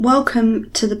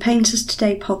Welcome to the Painters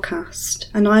Today podcast,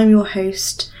 and I am your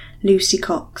host, Lucy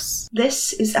Cox.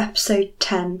 This is episode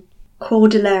 10,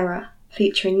 Cordillera,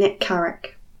 featuring Nick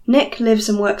Carrick. Nick lives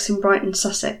and works in Brighton,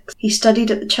 Sussex. He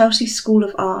studied at the Chelsea School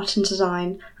of Art and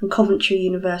Design and Coventry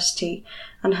University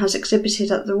and has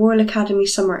exhibited at the Royal Academy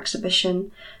Summer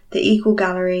Exhibition, the Eagle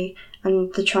Gallery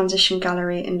and the Transition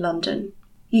Gallery in London.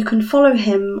 You can follow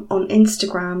him on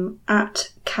Instagram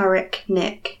at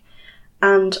CarrickNick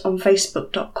and on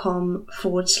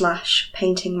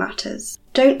facebook.com/Painting Matters.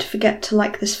 Don't forget to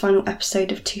like this final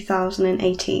episode of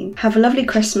 2018. Have a lovely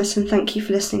Christmas and thank you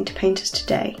for listening to Painters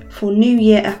Today. For New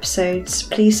Year episodes,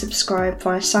 please subscribe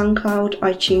via SoundCloud,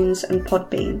 iTunes and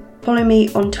Podbean. Follow me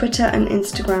on Twitter and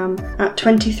Instagram at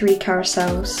 23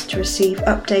 Carousels to receive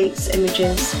updates,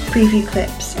 images, preview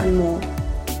clips and more.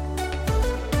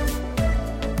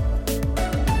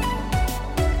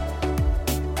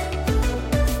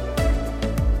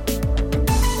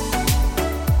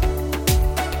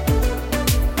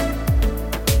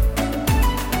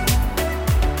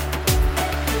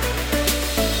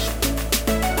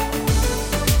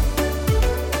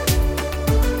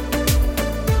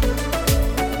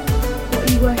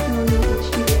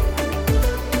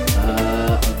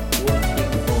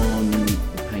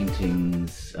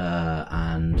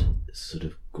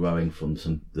 From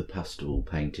some of the pastoral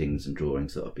paintings and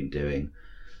drawings that I've been doing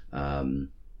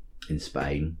in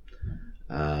Spain,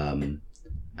 and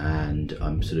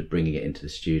I'm sort of bringing it into the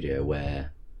studio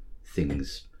where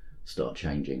things start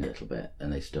changing a little bit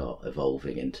and they start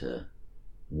evolving into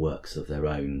works of their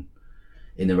own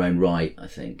in their own right. I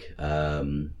think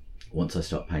once I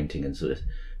start painting and sort of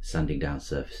sanding down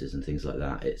surfaces and things like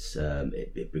that, it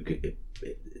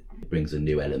brings a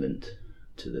new element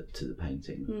to the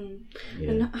painting.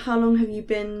 Yeah. And how long have you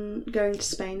been going to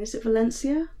Spain? Is it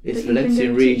Valencia? It's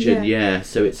Valencian region, yeah.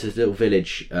 So it's a little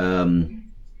village.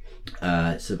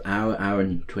 It's an hour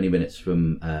and 20 minutes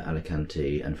from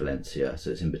Alicante and Valencia,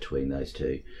 so it's in between those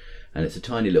two. And it's a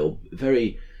tiny little,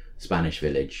 very Spanish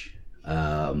village,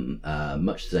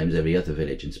 much the same as every other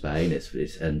village in Spain.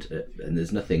 And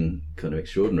there's nothing kind of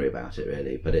extraordinary about it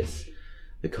really, but it's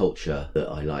the culture that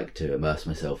I like to immerse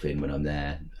myself in when I'm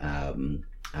there,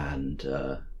 and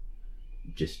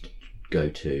just go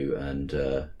to and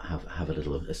have a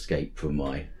little escape from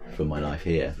my life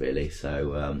here, really.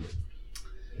 So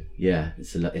yeah,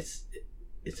 it's a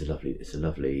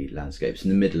lovely landscape. It's in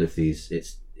the middle of these.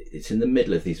 It's in the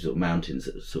middle of these sort of mountains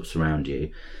that sort of surround you,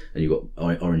 and you've got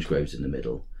orange groves in the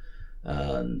middle,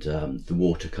 and the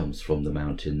water comes from the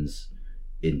mountains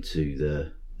into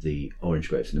the orange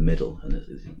groves in the middle, and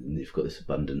you've got this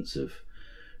abundance of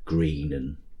green,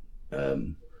 and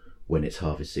when it's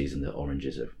harvest season, the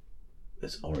oranges are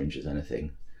as orange as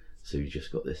anything. So you've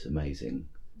just got this amazing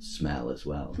smell as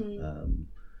well.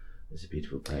 It's a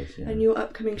beautiful place. Yeah. And your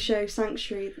upcoming show,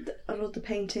 Sanctuary, a lot of the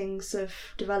paintings have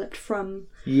developed from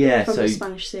the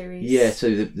Spanish series. Yeah,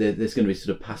 so there's going to be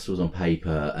sort of pastels on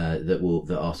paper that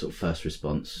are sort of first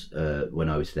response. When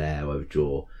I was there, I would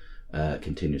draw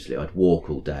continuously. I'd walk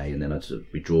all day and then I'd sort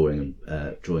of be drawing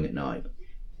at night,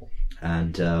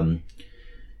 and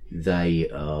they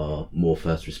are more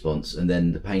first response, and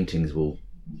then the paintings will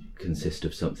consist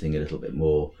of something a little bit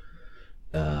more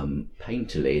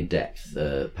painterly in depth,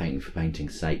 painting for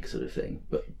painting's sake sort of thing,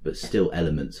 but still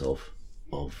elements of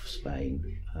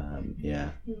Spain.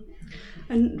 Yeah.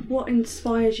 And what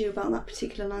inspires you about that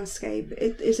particular landscape?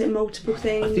 Is it multiple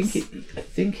things? I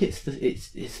think it's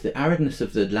the aridness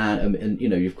of the land, and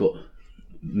you've got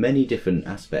many different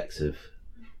aspects of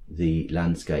the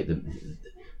landscape.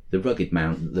 The rugged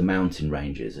the mountain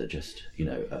ranges are just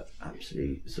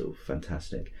absolutely sort of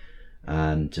fantastic,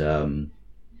 and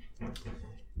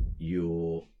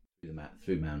you're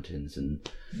through mountains and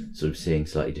sort of seeing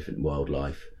slightly different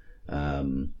wildlife.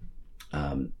 The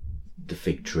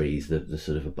fig trees, the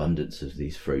sort of abundance of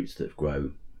these fruits that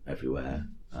grow everywhere,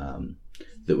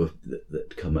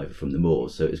 that come over from the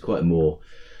moors. So it's quite a more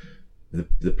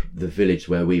the village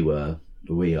where we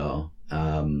are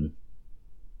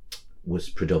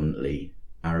was predominantly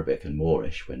Arabic and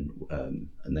Moorish when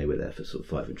and they were there for sort of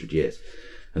 500 years,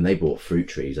 and they brought fruit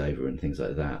trees over and things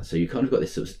like that. So you kind of got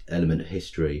this sort of element of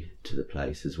history to the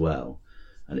place as well.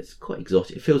 And it's quite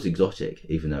exotic. It feels exotic,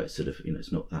 even though it's sort of,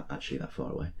 it's not actually that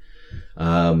far away.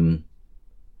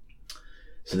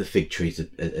 So the fig trees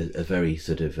are very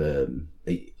sort of.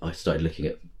 I started looking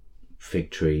at fig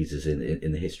trees as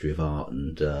in the history of art,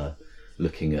 and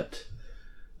looking at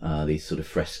these sort of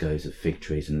frescoes of fig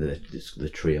trees and the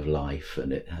tree of life,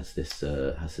 and it has this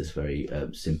very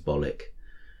symbolic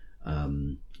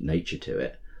nature to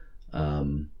it.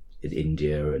 In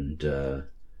India and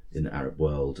in the Arab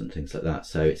world and things like that.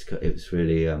 So it was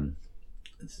really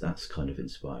that's kind of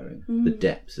inspiring. The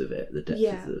depth of it, the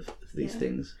depth of these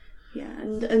things. Yeah,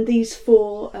 and these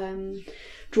 4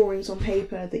 drawings on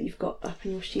paper that you've got up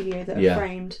in your studio that are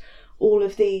framed, all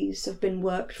of these have been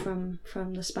worked from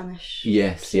the Spanish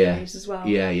series as well.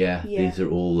 Yeah. These are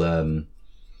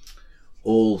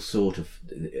all sort of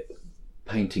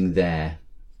painting there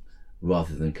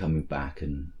rather than coming back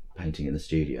and painting in the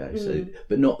studio. So,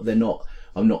 but they're not.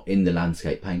 I'm not in the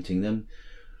landscape painting them.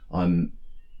 I'm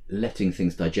letting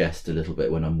things digest a little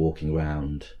bit when I'm walking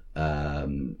around.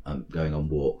 I'm going on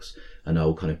walks, and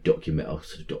I'll sort of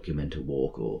document a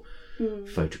walk or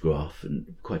photograph,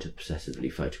 and quite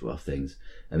obsessively photograph things,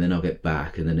 and then I'll get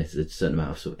back, and then there's a certain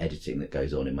amount of sort of editing that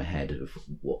goes on in my head of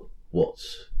what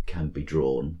can be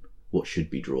drawn, what should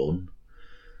be drawn,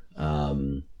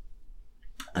 and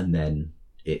then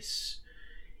it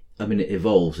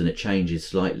evolves and it changes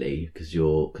slightly because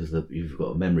you've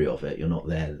got a memory of it. You're not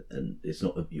there, and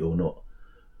you're not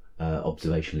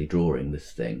observationally drawing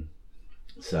this thing.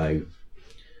 So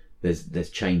there's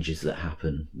changes that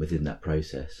happen within that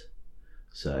process.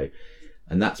 So,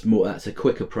 and that's a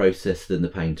quicker process than the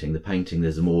painting. The painting,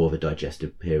 there's more of a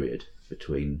digestive period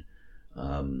between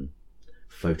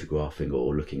photographing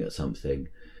or looking at something,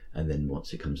 and then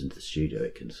once it comes into the studio,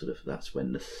 it can that's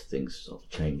when the things start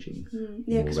changing.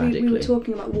 Yeah, because we were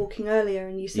talking about walking earlier,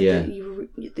 and you said that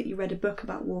you read a book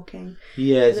about walking.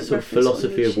 Yeah, it's a sort of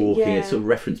philosophy of walking. It's a sort of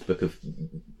reference book of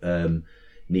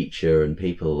Nietzsche and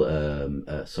people,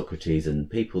 Socrates and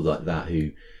people like that,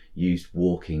 who used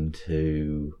walking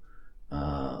to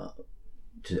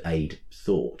aid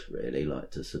thought, really,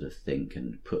 like to sort of think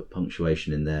and put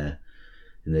punctuation in their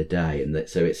day, and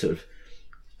so it's sort of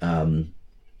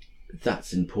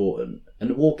that's important.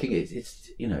 And walking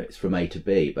it's from A to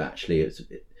B, but actually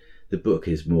the book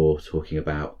is more talking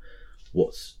about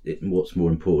what's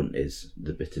more important is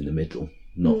the bit in the middle,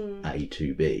 not A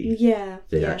to B.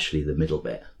 Actually the middle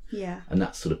bit. Yeah. And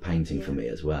that's sort of painting for me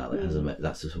as well. It has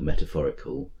that's a sort of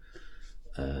metaphorical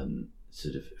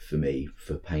sort of for me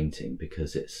for painting,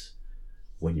 because it's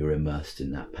when you're immersed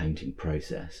in that painting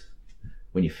process.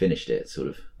 When you finished it, sort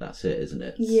of that's it, isn't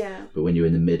it? Yeah. But when you're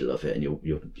in the middle of it and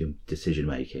your decision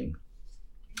making,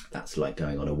 that's like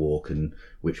going on a walk, and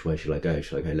which way should I go?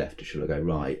 Should I go left or should I go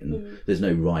right? And there's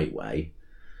no right way.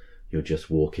 You're just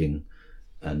walking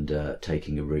and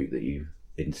taking a route that you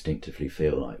instinctively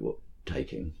feel like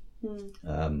taking,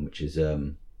 which is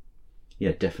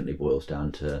definitely boils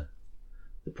down to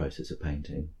the process of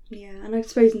painting. Yeah, and I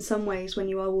suppose in some ways when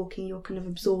you are walking, you're kind of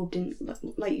absorbed in,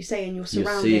 like you say, in your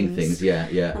surroundings. You're seeing things,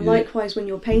 yeah. And likewise when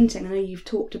you're painting, I know you've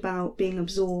talked about being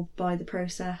absorbed by the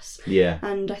process. Yeah.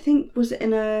 And I think, was it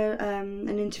in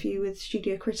an interview with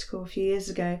Studio Critical a few years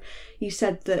ago, you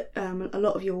said that a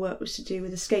lot of your work was to do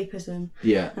with escapism.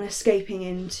 Yeah. And escaping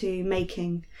into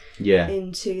making. Yeah.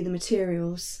 Into the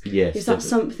materials. Yes. Is that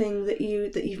something that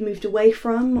you've moved away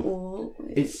from, or?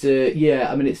 It's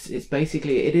it's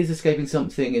basically, it is escaping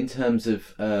something in terms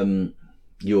of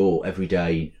your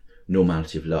everyday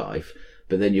normality of life,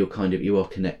 but then you're sort of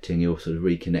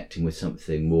reconnecting with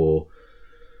something more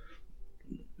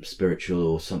spiritual,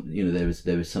 or something,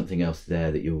 there is something else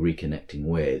there that you're reconnecting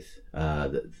with,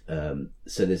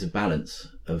 so there's a balance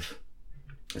of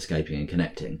escaping and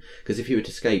connecting, because if you were to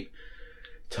escape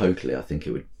totally, I think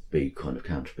it would be kind of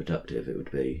counterproductive. It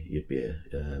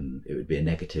would be a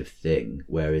negative thing,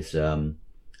 whereas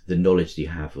the knowledge that you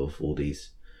have of all these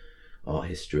art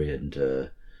history, and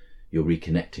you're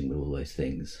reconnecting with all those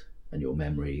things and your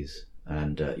memories,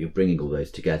 and you're bringing all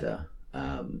those together,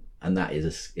 and that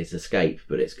is it's escape,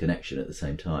 but it's connection at the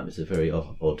same time. It's a very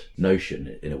odd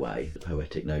notion in a way, the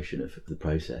poetic notion of the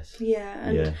process.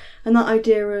 And that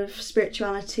idea of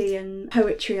spirituality and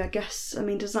poetry, I guess, I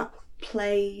mean, does that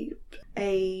play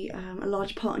a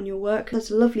large part in your work? There's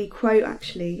a lovely quote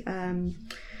actually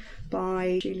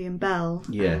by Julian Bell,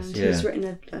 and he's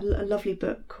written a lovely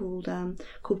book called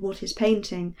What Is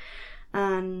Painting,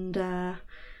 and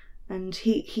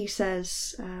he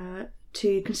says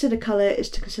to consider colour is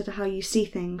to consider how you see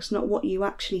things, not what you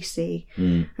actually see,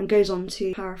 and goes on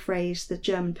to paraphrase the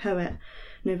German poet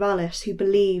Novalis, who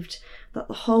believed that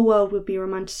the whole world would be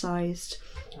romanticised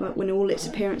when all its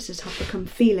appearances have become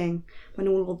feeling, when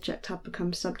all object have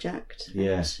become subject.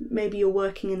 Yeah. And maybe you're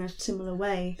working in a similar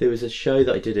way. There was a show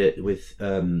that I did it with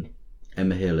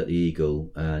Emma Hill at the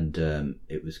Eagle, and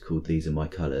it was called These Are My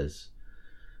Colours,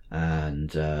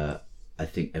 and I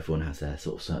think everyone has their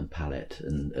sort of certain palette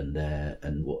and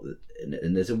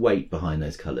there's a weight behind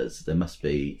those colours. There must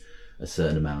be a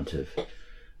certain amount of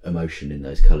emotion in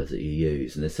those colours that you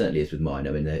use, and there certainly is with mine.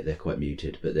 I mean, they're quite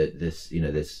muted, but there's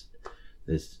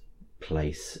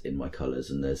place in my colours,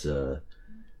 and there's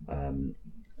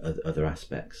other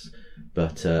aspects.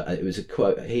 But it was a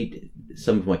quote.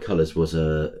 Some of my colours was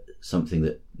something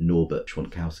that Norbert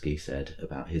Schwankowski said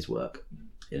about his work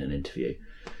in an interview,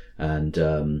 and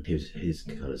his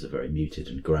colours are very muted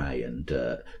and grey and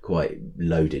quite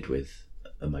loaded with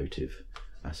emotive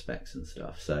aspects and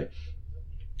stuff. So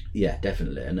yeah,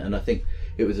 definitely, and I think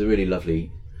it was a really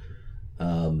lovely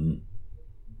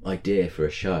idea for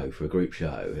a show, for a group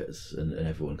show, and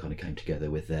everyone kind of came together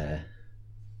with their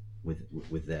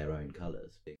own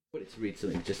colours. I wanted to read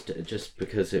something just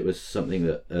because it was something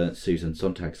that Susan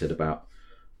Sontag said about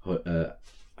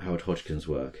Howard Hodgkin's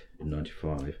work in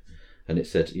 '95, and it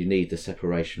said, "You need the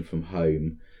separation from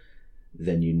home,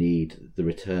 then you need the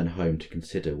return home to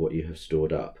consider what you have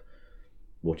stored up.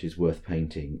 What is worth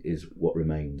painting is what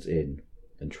remains in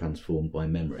and transformed by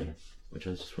memory," which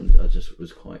I just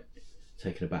was quite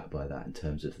taken aback by that, in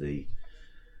terms of the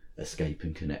escape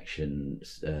and connection,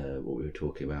 what we were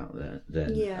talking about there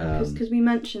then. Yeah, because we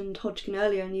mentioned Hodgkin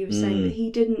earlier, and you were saying that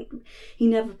he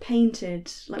never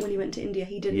painted, like when he went to India,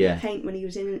 he didn't paint when he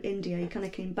was in India. He kind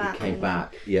of came back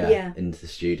into the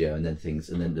studio, and then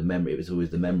the memory, it was always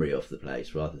the memory of the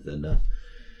place rather than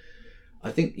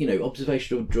I think,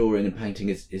 observational drawing and painting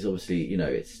is obviously,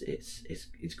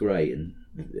 it's great, and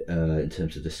in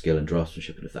terms of the skill and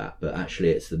draftsmanship and of that, but actually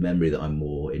it's the memory that I'm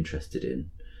more interested in,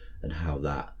 and how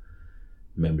that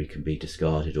memory can be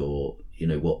discarded, or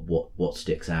what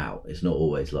sticks out. It's not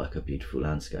always like a beautiful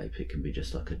landscape. It can be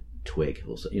just like a twig,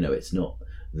 or it's not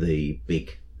the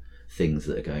big things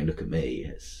that are going, look at me.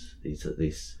 It's these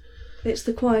it's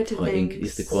the quieter things.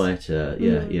 It's the quieter,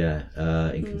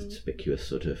 inconspicuous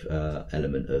sort of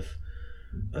element of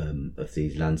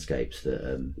these landscapes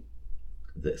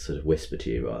that sort of whisper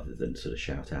to you rather than sort of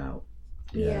shout out.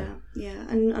 Yeah.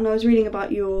 And I was reading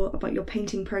about your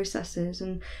painting processes,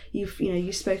 and you've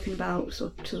spoken about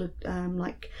sort of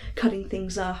like cutting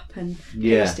things up and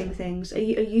pasting things. Are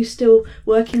you still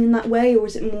working in that way, or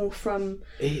is it more from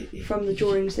the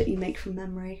drawings that you make from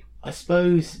memory? I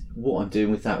suppose what I'm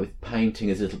doing with that, with painting,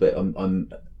 is a little bit.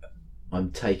 I'm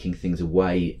taking things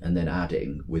away and then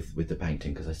adding with the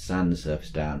painting, because I sand the surface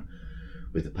down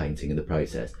with the painting in the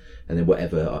process, and then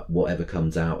whatever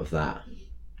comes out of that,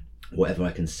 whatever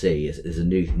I can see, is a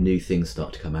new things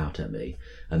start to come out at me,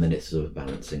 and then it's sort of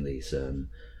balancing these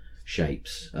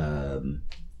shapes and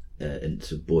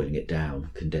sort of boiling it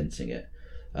down, condensing it.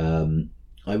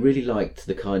 I really liked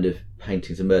the kind of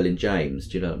paintings of Merlin James.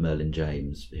 Do you know Merlin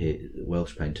James? He,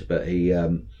 Welsh painter, but he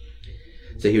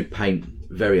would paint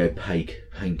very opaque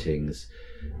paintings.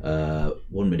 1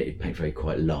 minute he'd paint very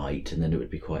quite light, and then it would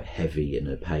be quite heavy and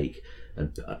opaque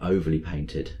and overly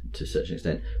painted to such an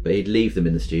extent. But he'd leave them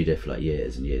in the studio for like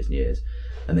years and years and years,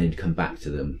 and then he'd come back to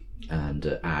them and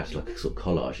add like a sort of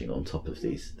collaging on top of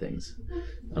these things.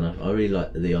 And I really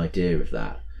like the idea of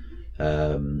that.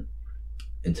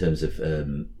 In terms of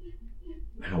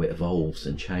how it evolves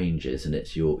and changes, and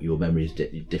it's your memory is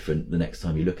different the next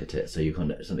time you look at it, so you kind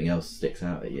of, something else sticks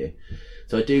out at you.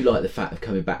 So I do like the fact of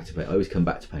coming back to I always come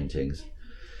back to paintings.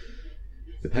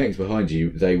 The paintings behind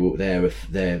you, they're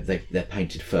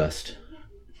painted first,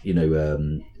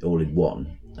 all in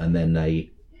one, and then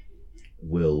they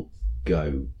will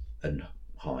go and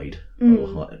hide.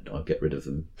 I'll get rid of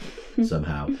them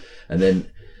somehow, and then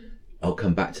I'll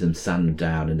come back to them, sand them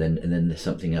down, and then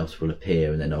something else will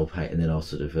appear, and then I'll paint, and then I'll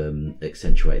sort of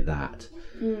accentuate that.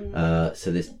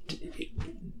 So there's.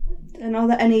 And are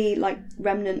there any like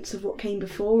remnants of what came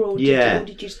before, or did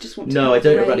you just want to? No, I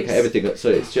don't eradicate everything. So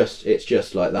it's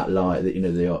just like that line that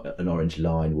an orange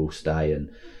line will stay,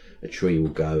 and a tree will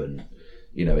go, and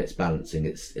it's balancing.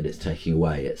 It's taking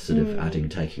away. It's sort of adding,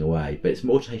 taking away. But it's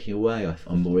more taking away.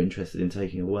 I'm more interested in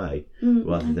taking away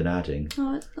rather than adding.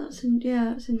 Oh, that's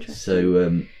interesting.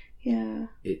 So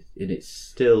it's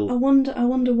still. I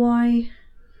wonder why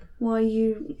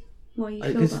you feel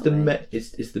that way.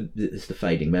 It's the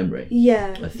fading memory.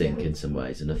 Yeah, I think in some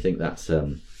ways, and I think that's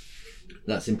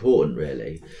important,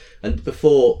 really. And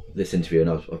before this interview, and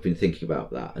I've been thinking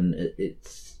about that, and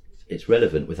it's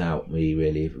relevant without me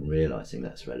really even realising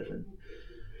that's relevant.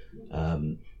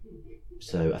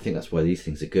 So I think that's why these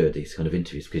things are good, these kind of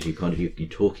interviews, because you're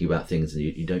talking about things, and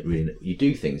you don't really, you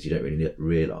do things you don't really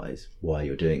realise why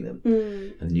you're doing them,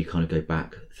 and then you kind of go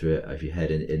back through it over your head,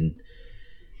 and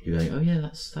you're going, oh yeah,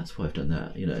 that's why I've done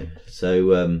that,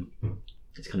 So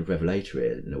it's kind of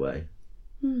revelatory in a way.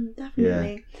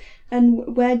 Definitely. Yeah.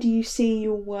 And where do you see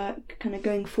your work kind of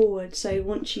going forward? So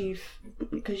once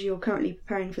because you're currently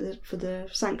preparing for the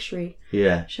Sanctuary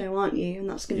show, aren't you? And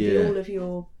that's going to be all of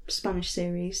your Spanish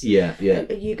series. Yeah.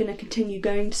 Are you going to continue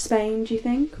going to Spain, do you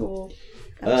think, or?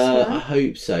 I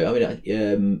hope so. I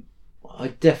mean, I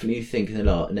definitely think in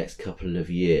the next couple of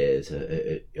years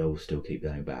I will still keep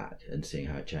going back and seeing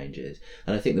how it changes.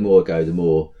 And I think the more I go, the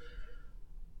more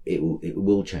it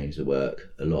will change the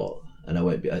work a lot. And I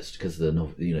won't be, because the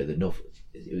novel, the novel,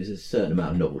 it was a certain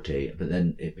amount of novelty, but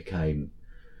then it became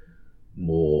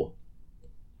more.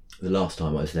 The last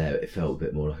time I was there, it felt a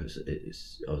bit more like I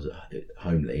was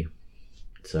homely.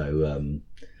 So,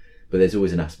 but there's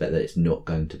always an aspect that it's not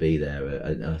going to be there,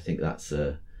 and I think that's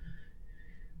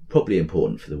probably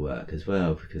important for the work as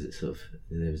well, because it's sort of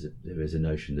there is a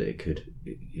notion that it could,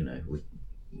 we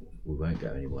won't go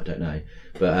anymore. I don't know,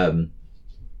 but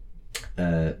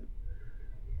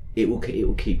it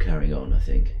will keep carrying on, I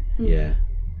think. Yeah.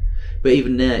 But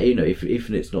even there, if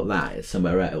it's not that, it's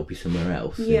somewhere else. It'll be somewhere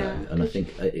else. Yeah. And I think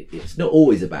it's not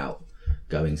always about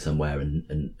going somewhere, and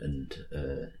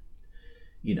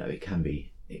it can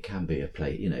be a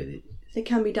place. It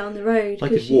can be down the road. I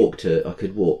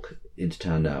could walk into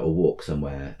town now, or walk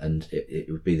somewhere, and it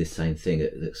would be the same thing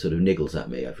that sort of niggles at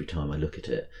me every time I look at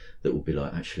it. That would be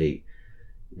like, actually,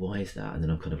 why is that? And then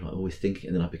I'm kind of like always thinking,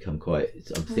 and then I become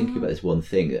I'm thinking about this one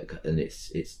thing, and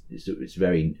it's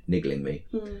very niggling me.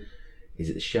 Is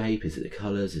it the shape? Is it the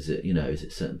colours? Is it is it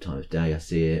a certain time of day I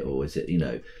see it, or is it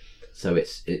So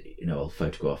I'll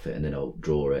photograph it and then I'll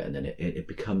draw it, and then it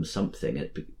becomes something.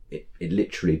 It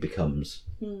literally becomes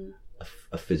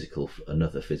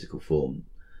another physical form.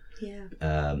 Yeah.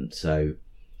 So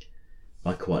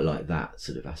I quite like that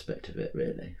sort of aspect of it,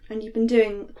 really. And you've been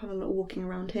doing quite a lot of walking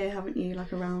around here, haven't you?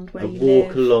 Like around where you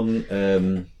walk live.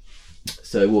 Along.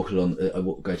 So I walk along.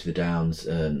 Go to the Downs,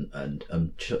 and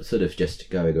I'm sort of just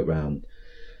going around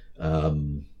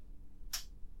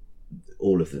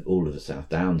all of the South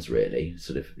Downs, really.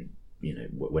 Sort of,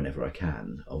 whenever I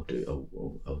can, I'll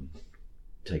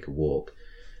take a walk.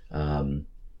 And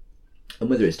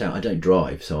whether it's down, I don't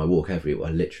drive, so I walk everywhere.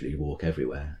 I literally walk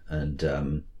everywhere, and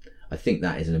I think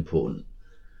that is an important.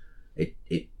 I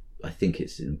think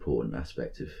it's an important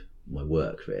aspect of my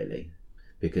work, really,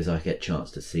 because I get a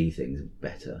chance to see things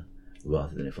better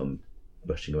rather than if I'm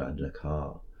rushing around in a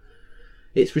car.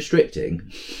 It's restricting,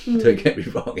 don't get me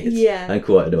wrong, and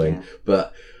quite annoying,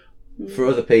 but for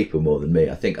other people more than me,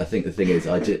 I think the thing is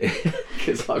I do,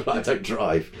 because I don't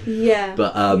drive. Yeah.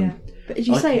 But But as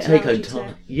you say, it take home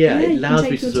time. It allows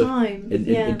me to sort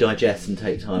of digest and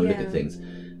take time and look at things.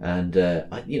 And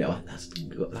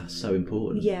that's so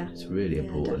important. Yeah, it's really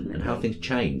important. Definitely. And how things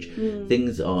change.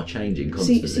 Things are changing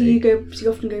constantly. So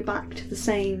you often go back to the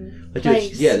same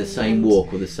place. The same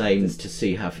walk, or the same, to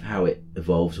see how it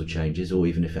evolves or changes, or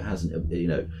even if it hasn't.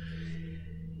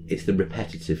 It's the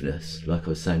repetitiveness, like I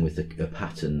was saying, with a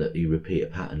pattern, that you repeat a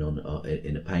pattern on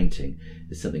in a painting.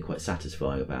 There's something quite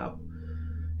satisfying about.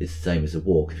 It's the same as a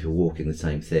walk. If you're walking the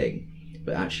same thing,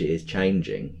 but actually it's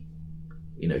changing.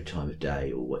 Time of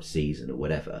day or what season or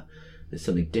whatever. There's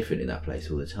something different in that place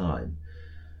all the time.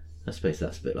 I suppose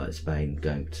that's a bit like Spain.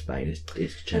 Going to Spain,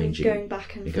 it's changing. And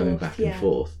going back and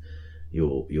forth.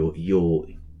 Your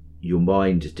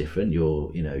mind is different.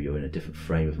 You're in a different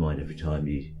frame of mind every time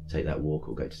you take that walk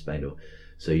or go to Spain.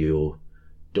 So you're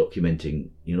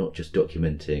documenting. You're not just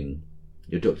documenting.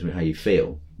 You're documenting how you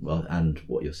feel. And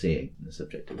what you're seeing in a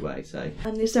subjective way. So,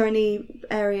 and is there any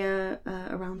area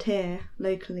around here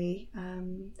locally,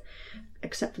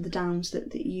 except for the Downs,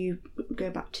 that you go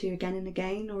back to again and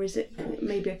again, or is it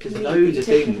maybe a commute that you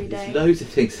take every day? There's loads of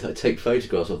things. I take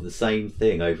photographs of the same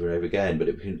thing over and over again, but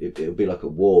it'll be like a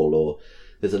wall, or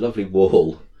there's a lovely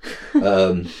wall.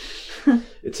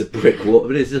 It's a brick wall,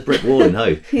 but it's a brick wall in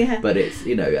Hove. But it's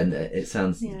and it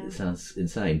sounds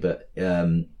insane, but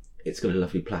it's got a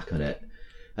lovely plaque on it.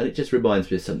 And it just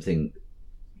reminds me of something.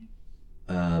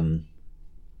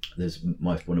 There's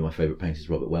one of my favourite painters,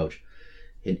 Robert Welch.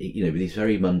 These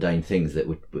very mundane things that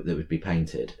would be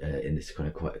painted in this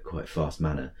kind of quite fast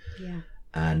manner. Yeah.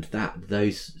 And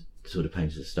those sort of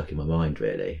painters are stuck in my mind,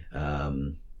 really.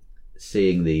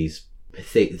 Seeing these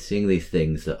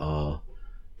things that are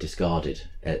discarded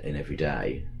in every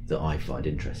day that I find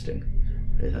interesting.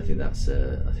 I think that's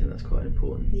quite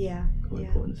important.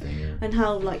 Important thing. Yeah. And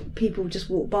how people just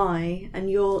walk by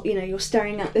and you're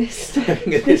staring at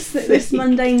this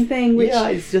mundane thing,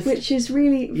 which is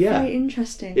really very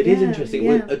interesting. It is interesting.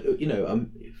 Yeah.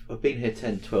 I've been here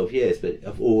 10, 12 years, but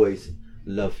I've always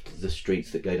loved the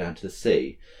streets that go down to the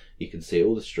sea. You can see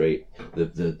all the street,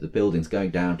 the buildings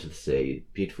going down to the sea,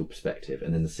 beautiful perspective,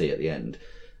 and then the sea at the end.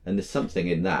 And there's something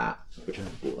in that which I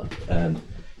brought up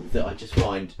that I just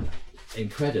find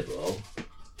incredible.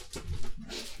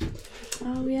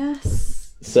 Oh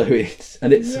yes. So it's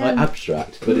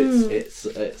abstract, but it's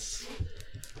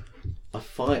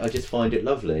I just find it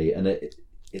lovely, and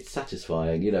it's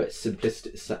satisfying. You know, it's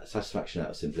simplicity, satisfaction out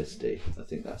of simplicity. I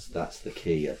think that's the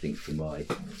key. I think from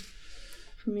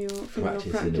your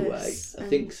practice in a way. I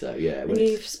think so. Yeah. And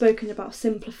you've spoken about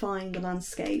simplifying the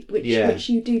landscape, which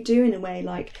you do in a way,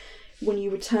 like when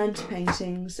you return to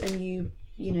paintings and you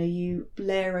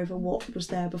layer over what was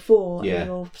there before, and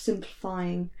you're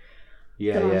simplifying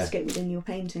the landscape within your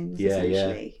paintings.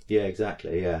 Essentially. Yeah,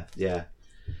 exactly. Yeah.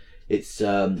 It's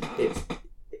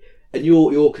and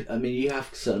you're. I mean, you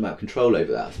have a certain amount of control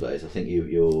over that. I suppose. I think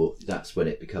that's when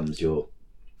it becomes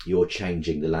you're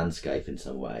changing the landscape in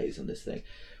some ways on this thing,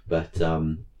 but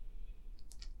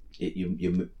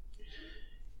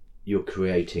you're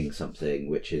creating something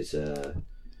which is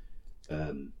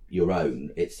your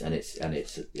own. It's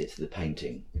the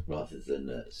painting rather than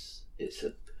it's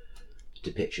a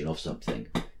depiction of something.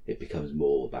 It becomes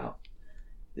more about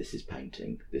this is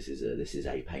painting. This is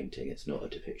a painting. It's not a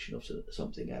depiction of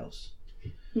something else,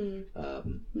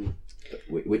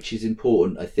 which is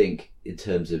important, I think, in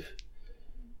terms of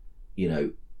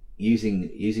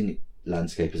using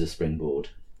landscape as a springboard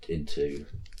into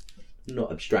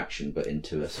not abstraction, but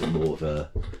into a sort of more of a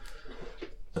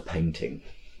painting.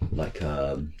 Like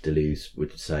Deleuze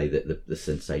would say that the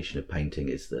sensation of painting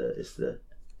is the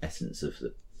essence of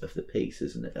the piece,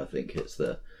 isn't it? I think it's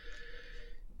the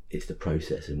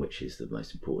process in which is the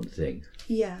most important thing.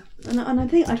 Yeah, and I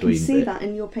think I can see that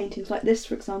in your paintings like this,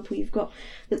 for example. You've got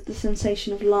the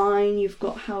sensation of line. You've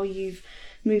got how you've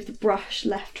moved the brush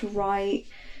left to right.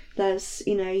 There's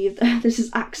this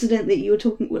is accident that you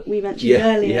were we mentioned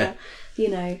earlier.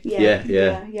 I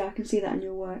can see that in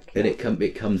your work. And it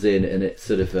comes in, and it's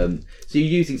sort of so you're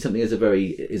using something as a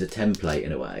template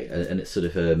in a way, and it's sort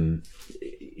of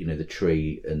the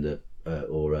tree and the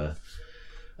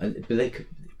but it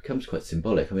becomes quite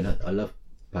symbolic. I mean, I love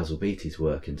Basil Beattie's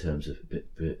work in terms of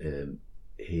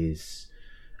his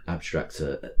abstracts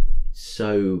are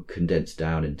so condensed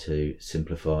down into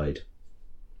simplified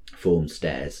form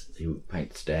stairs. He would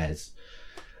paint stairs,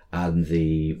 and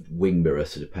the wing mirror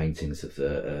sort of paintings of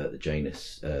the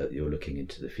Janus. You're looking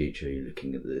into the future. You're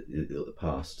looking at the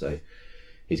past. So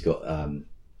he's got a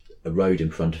road in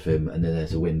front of him, and then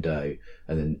there's a window,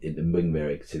 and then in the wing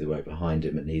mirror you can see the road behind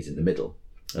him, and he's in the middle.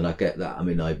 And I get that. I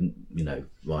mean,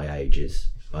 my age is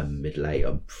I'm middle-aged.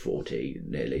 I'm 40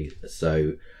 nearly.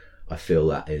 So I feel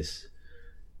that is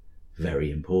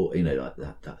very important. Like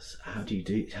that. That's how do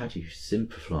you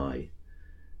simplify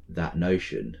that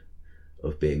notion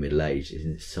of being middle-aged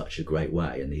in such a great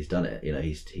way? And he's done it.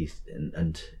 He's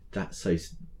and that's so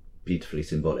beautifully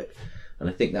symbolic. And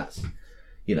I think that's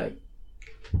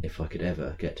if I could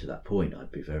ever get to that point, I'd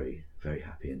be very, very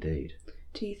happy indeed.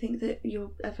 Do you think that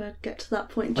you'll ever get to that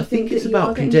point? I think it's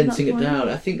about condensing it down.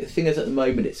 I think the thing is, at the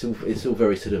moment, it's all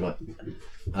very sort of like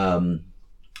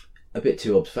a bit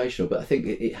too observational. But I think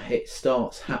it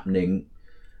starts happening.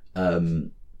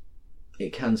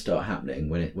 It can start happening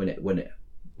when it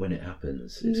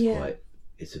happens.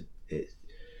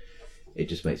 It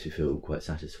just makes me feel quite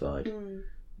satisfied.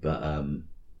 But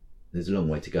there's a long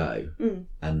way to go,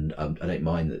 and I don't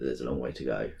mind that there's a long way to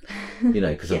go,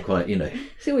 because I'm quite,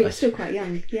 So you're still quite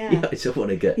young, yeah. I still want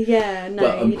to get,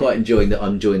 but I'm quite enjoying that.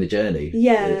 I'm enjoying the journey,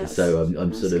 so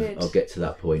I'm sort of good. I'll get to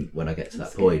that point when I get to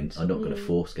that point. Good. I'm not going to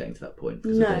force getting to that point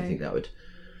because I don't think that would.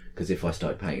 Because if I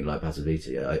started painting like Basil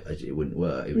Beattie, it wouldn't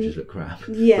work. It would just look crap.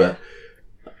 Yeah.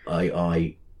 But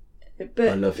I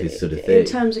love his sort of thing. In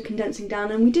terms of condensing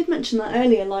down, and we did mention that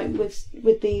earlier, like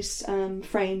with these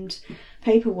framed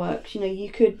paperwork,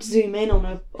 you could zoom in on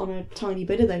a tiny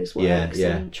bit of those works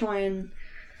and try and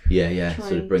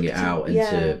sort of bring it out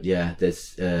into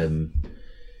there's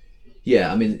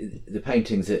I mean the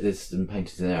paintings, there's some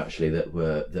paintings in there actually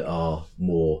that are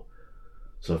more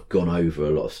sort of gone over a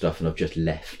lot of stuff, and I've just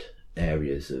left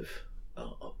areas of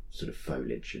sort of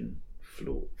foliage and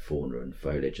fauna and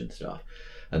foliage and stuff,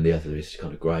 and the other is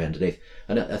kind of grey underneath.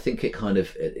 And I think it kind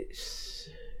of it's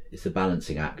the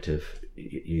balancing act of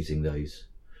using those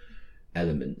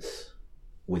elements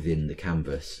within the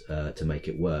canvas to make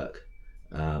it work,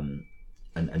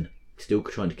 and still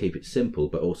trying to keep it simple,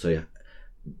 but also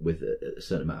with a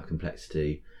certain amount of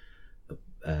complexity,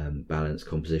 balance,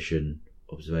 composition,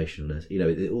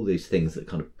 observationalness. All these things that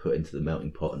kind of put into the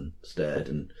melting pot and stirred.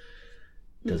 And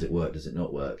does it work? Does it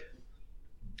not work?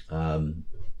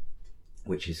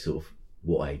 Which is sort of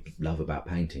what I love about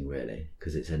painting, really,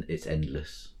 because it's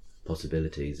endless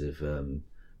possibilities of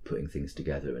putting things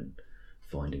together and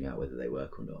finding out whether they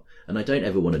work or not. And I don't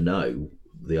ever want to know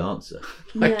the answer.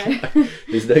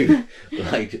 There's no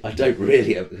I don't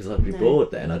really, because I'd be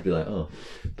bored then. I'd be like, oh,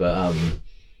 but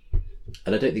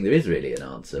I don't think there is really an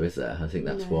answer, is there? I think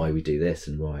that's why we do this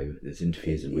and why there's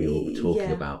interviews and we're all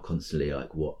talking about constantly,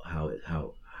 like,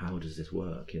 how does this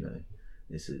work? You know,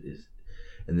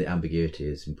 and the ambiguity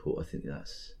is important. I think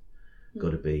that's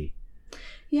got to be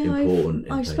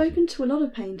important. I've spoken to a lot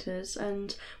of painters,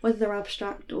 and whether they're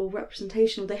abstract or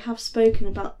representational, they have spoken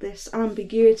about this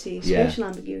ambiguity, spatial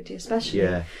ambiguity especially.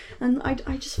 Yeah. And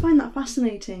I just find that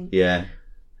fascinating. Yeah.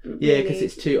 Really. Yeah, because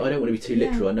it's too. I don't want to be too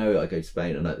literal. I know I go to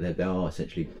Spain, and there are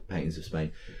essentially paintings of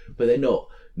Spain, but they're not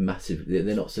massive. They're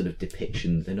not sort of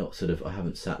depictions. They're not sort of. I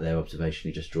haven't sat there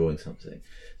observationally just drawing something.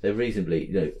 They're reasonably.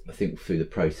 You know, I think through the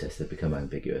process they've become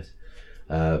ambiguous.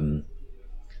 You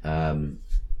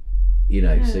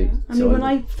know, so when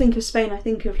I think of Spain, I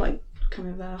think of like kind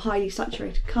of a highly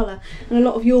saturated colour, and a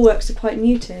lot of your works are quite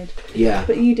muted. Yeah.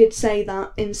 But you did say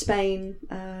that in Spain,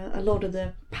 a lot of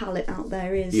the palette out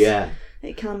there is. Yeah.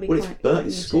 It can be quite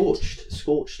it's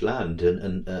scorched land,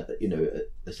 and you know,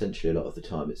 essentially a lot of the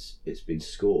time it's been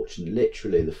scorched, and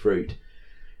literally the fruit,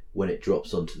 when it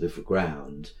drops onto the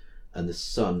ground, and the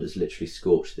sun has literally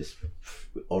scorched this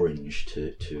orange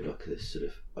to like this sort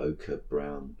of ochre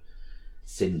brown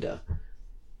cinder.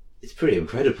 It's pretty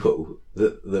incredible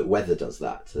that weather does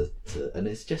that and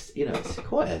it's just, you know, it's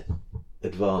quite an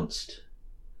advanced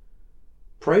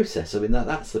process. I mean,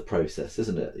 that's the process,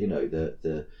 isn't it? You know,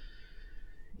 the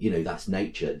you know, that's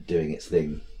nature doing its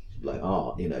thing, like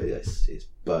art. You know, it's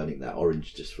burning that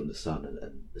orange just from the sun and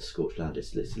the scorched land.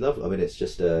 It's lovely. I mean, it's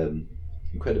just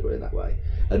incredible in that way,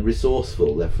 and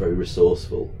resourceful. They're very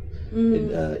resourceful.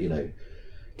 In you know,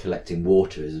 collecting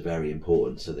water is very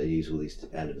important. So they use all these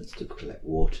elements to collect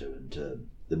water. And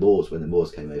the Moors, when the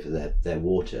Moors came over, their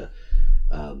water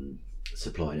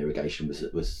supply and irrigation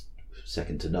was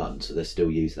second to none. So they still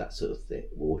use that sort of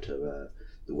water,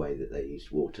 the way that they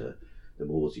used water. The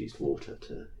Moors used water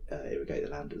to irrigate the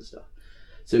land and stuff.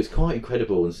 So it's quite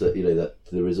incredible, and so, you know, that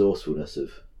the resourcefulness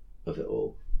of it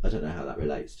all. I don't know how that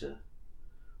relates to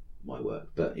my work,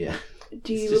 but yeah.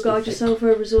 Do you regard yourself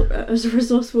as a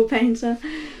resourceful painter?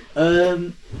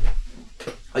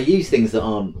 I use things that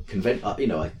aren't conventional. You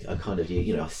know, I kind of,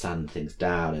 you know, I sand things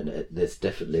down, and there's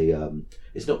definitely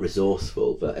it's not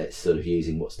resourceful, but it's sort of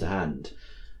using what's to hand,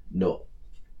 not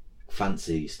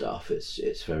fancy stuff.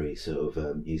 It's very sort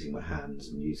of using my hands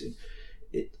and using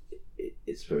it.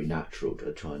 It's very natural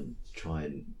to try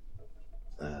and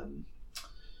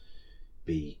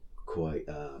be quite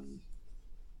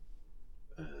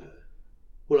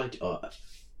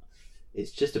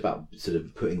it's just about sort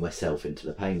of putting myself into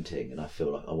the painting, and I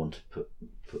feel like I want to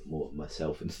put more of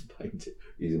myself into the painting,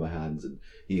 using my hands and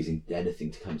using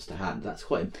anything that comes to hand. That's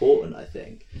quite important, I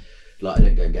think. Like, I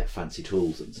don't go and get fancy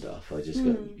tools and stuff. I just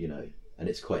go, you know, and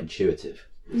it's quite intuitive.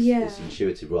 It's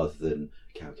intuitive rather than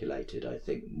calculated, I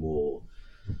think, more.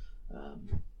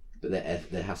 But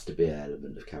there has to be an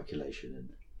element of calculation and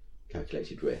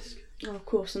calculated risk. Oh, of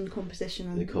course, and composition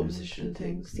and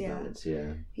things. Yeah. Balance,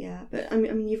 yeah. But I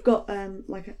mean, you've got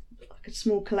like a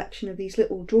small collection of these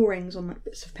little drawings on like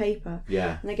bits of paper.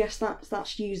 Yeah. And I guess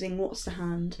that's using what's to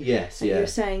hand. Yes. And you were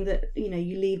saying that, you know,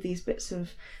 you leave these bits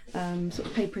of sort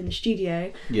of paper in the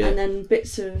studio, and then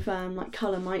bits of like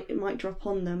colour might drop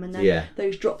on them, and then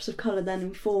those drops of colour then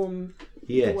inform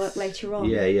the work later on.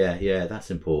 Yeah.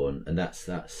 That's important, and that's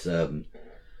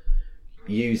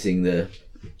using the.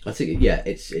 I think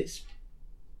it's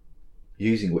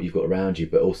using what you've got around you,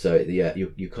 but also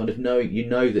you kind of know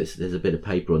that there's a bit of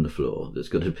paper on the floor that's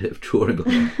got a bit of drawing on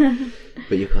it,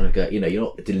 but you kind of go, you know, you're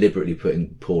not deliberately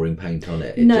pouring paint on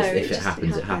it. If it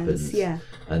happens, it happens. Yeah.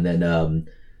 And then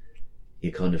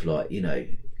you kind of like, you know,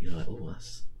 you're like, oh,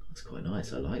 that's quite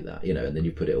nice. I like that, you know, and then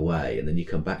you put it away, and then you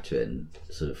come back to it in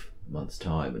sort of a month's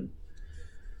time, and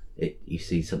you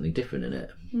see something different in it.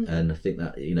 And I think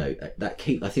that, you know, that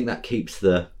keeps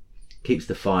the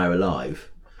fire alive,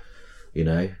 you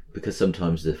know, because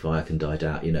sometimes the fire can die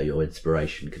down, you know, your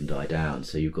inspiration can die down,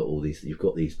 so you've got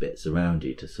these bits around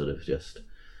you to sort of just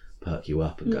perk you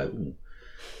up and go. Ooh.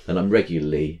 And I'm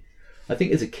regularly, I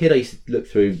think as a kid I used to look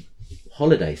through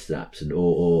holiday snaps and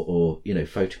or you know,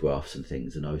 photographs and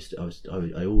things, and I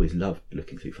always loved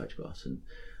looking through photographs,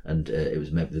 and it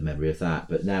was the memory of that.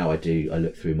 But now I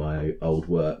look through my old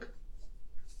work,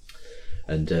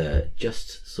 and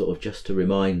just to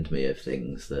remind me of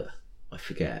things that I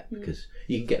forget, because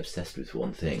you can get obsessed with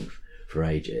one thing for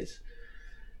ages,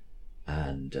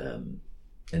 and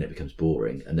it becomes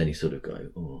boring, and then you sort of go,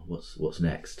 oh, what's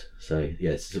next? So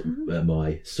yeah, it's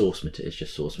my source material. It's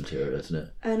just source material, isn't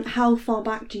it? And how far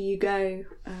back do you go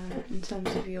in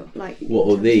terms of your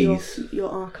your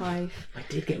archive? I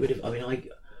did get rid of. I mean,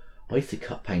 I used to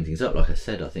cut paintings up, like I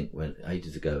said, I think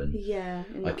ages ago, and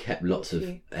I kept lots of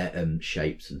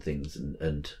shapes and things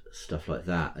and stuff like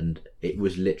that, and it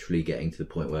was literally getting to the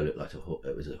point where it looked like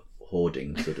it was a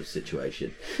hoarding sort of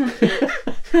situation.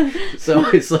 So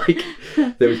it's like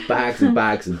there was bags and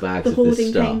bags and bags of this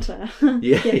stuff. Painter.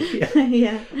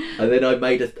 Yeah. And then I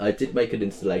did make an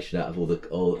installation out of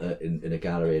in a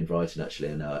gallery in Brighton actually,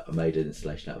 and I made an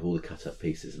installation out of all the cut up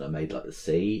pieces, and I made like the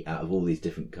sea out of all these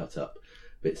different cut up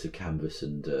bits of canvas,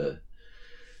 and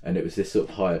it was this sort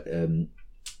of high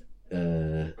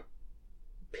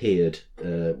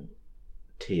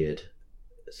tiered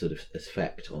sort of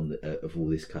effect on of all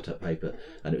this cut up paper,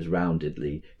 and it was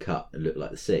roundedly cut and looked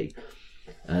like the sea.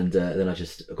 And then I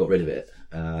just got rid of it,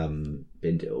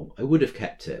 binned it all. I would have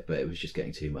kept it, but it was just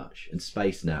getting too much, and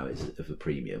space now is of a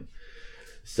premium.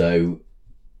 So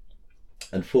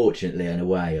unfortunately, in a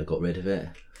way, I got rid of it.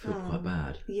 I feel quite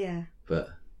bad. Yeah. But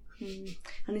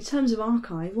and in terms of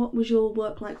archive, what was your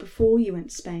work like before you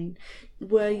went to Spain?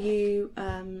 Were you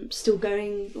still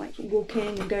going, like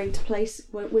walking and going to place?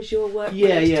 Was your work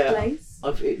to place?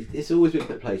 It's always been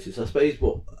at places. I suppose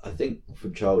what I think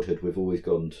from childhood we've always,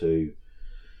 had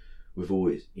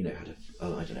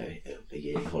a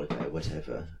yearly holiday or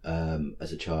whatever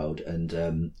as a child,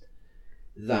 and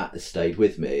that has stayed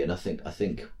with me. And I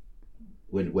think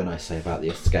when I say about the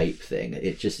escape thing,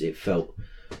 it felt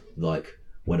like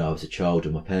when I was a child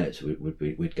and my parents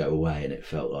we'd go away, and it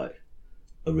felt like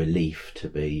a relief to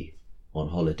be on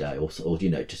holiday or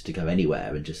just to go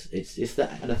anywhere, and just it's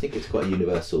that. And I think it's quite a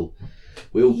universal.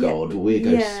 We all go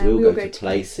to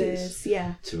places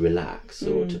to relax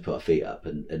or to put our feet up,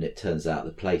 and it turns out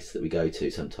the place that we go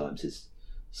to sometimes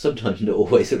not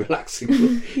always a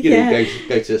relaxing. You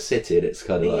go to a city and it's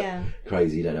kind of like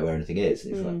crazy. You don't know where anything is,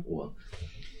 and it's like what.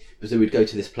 So we'd go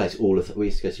to this place we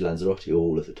used to go to Lanzarote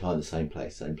all of the time, the same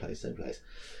place. And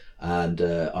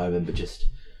I remember just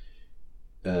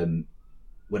when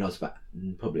I was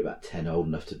probably about 10, old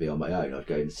enough to be on my own, I'd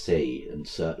go in the sea and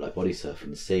body surf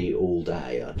in the sea all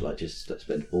day. I'd just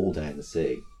spend all day in the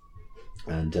sea,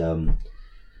 and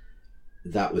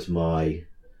that was my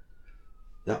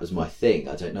thing.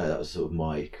 I don't know, that was sort of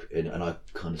and I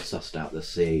kind of sussed out the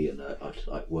sea, and I'd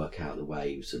like work out the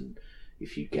waves, and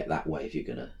if you get that wave you're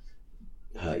gonna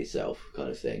hurt yourself kind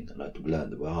of thing, and I'd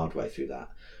learned the hard way through that.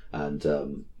 And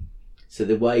so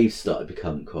the waves started to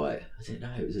become quite, I don't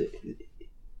know,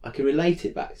 I can relate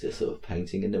it back to sort of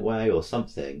painting in a way, or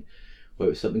something where it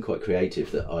was something quite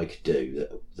creative that I could do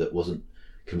that wasn't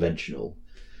conventional,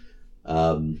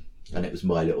 and it was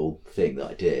my little thing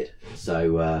that I did.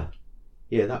 So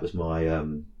that was my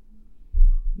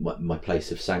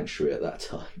place of sanctuary at that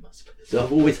time, I suppose. So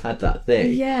I've always had that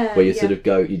thing where you sort of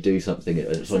you do something, and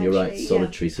it's on your own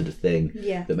solitary sort of thing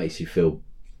that makes you feel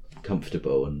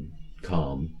comfortable and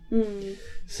calm.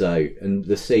 So, and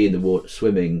the sea and the water,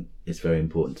 swimming is very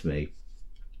important to me.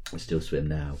 I still swim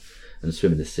now, and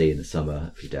swim in the sea in the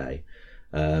summer every day,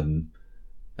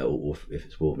 or if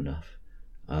it's warm enough.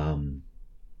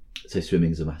 So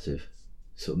swimming's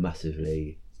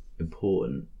massively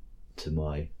important to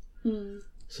my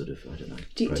sort of, I don't know.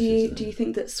 Do you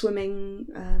think that swimming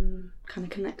kind of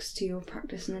connects to your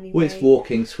practice in any way? Well, it's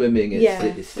walking, swimming.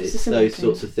 It's those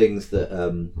sorts of things that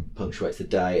punctuates the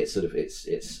day. It's sort of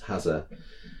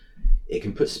it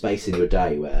can put space in your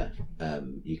day where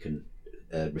you can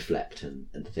reflect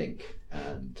and think,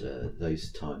 and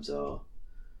those times are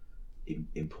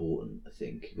important. I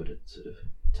think you've got to sort of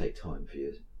take time for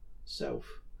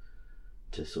yourself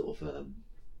to sort of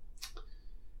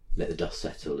let the dust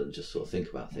settle and just sort of think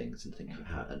about things and think of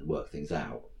how and work things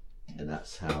out. And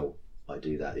that's how I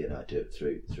do that. I do it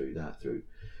through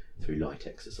light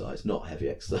exercise, not heavy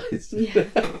exercise.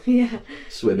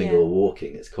 Swimming or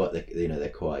walking, it's quite, they're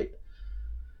quite,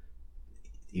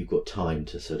 you've got time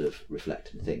to sort of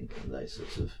reflect and think in those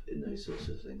sorts of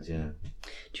things. Do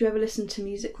you ever listen to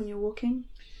music when you're walking?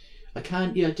 I can,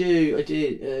 I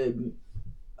do.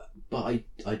 But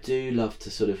I do love to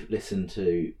sort of listen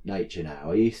to nature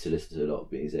now. I used to listen to a lot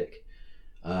of music.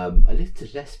 I listen to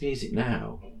less music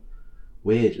now,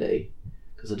 weirdly,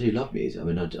 because I do love music. I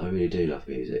mean, I really do love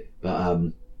music.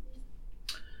 But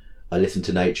I listen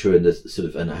to nature, and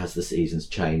and as the seasons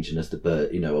change, and as the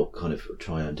bird, I'll kind of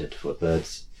try and identify a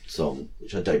bird's song,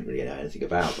 which I don't really know anything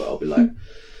about, but I'll be like,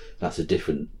 that's a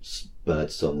different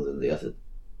bird song than the other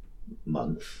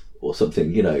month or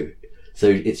something, So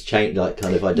it's changed, like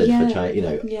kind of identify,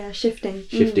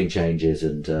 shifting changes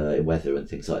and in weather and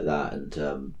things like that, and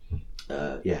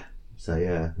I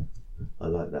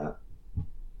like that.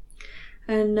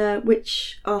 And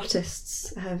which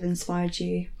artists have inspired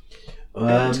you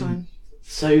over time?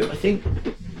 So I think,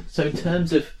 in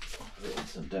terms of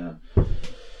down.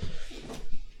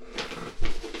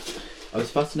 I was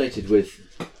fascinated with.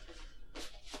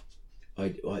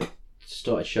 I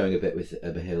started showing a bit with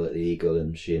Emma Hill at the Eagle,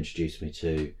 and she introduced me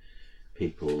to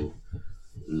people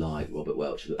like Robert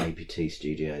Welch at APT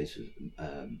Studios,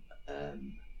 and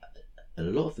a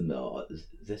lot of them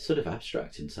they're sort of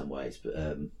abstract in some ways, but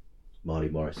Marley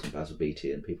Morris and Basil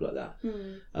Beatty and people like that.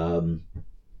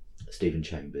 Stephen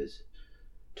Chambers,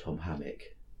 Tom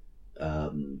Hammock.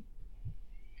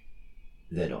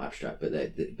 They're not abstract, but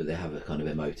they have a kind of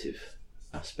emotive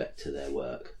aspect to their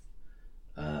work.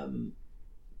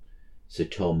 So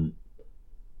Tom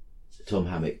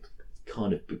Hammock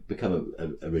kind of become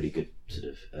a really good sort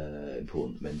of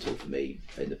important mentor for me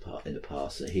in the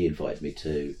past. And he invited me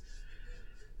to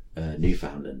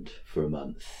Newfoundland for a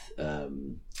month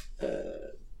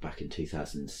back in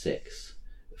 2006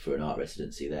 for an art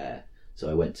residency there. So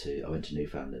I went to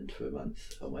Newfoundland for a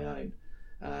month on my own,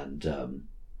 and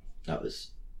that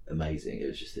was amazing. It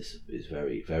was just it was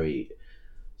very, very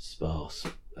sparse,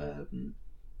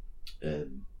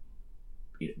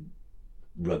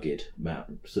 rugged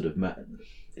mountain sort of mountain.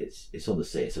 It's on the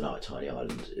sea. It's a tiny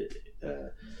island,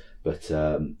 but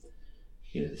the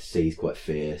sea's quite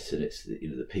fierce, and it's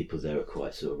the people there are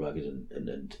quite sort of rugged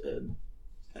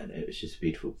and it was just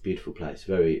a beautiful place,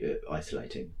 very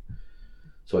isolating.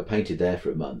 So I painted there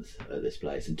for a month at this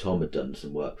place, and Tom had done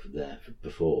some work from there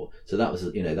before. So that was,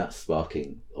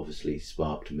 that obviously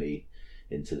sparked me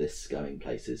into this going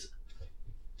places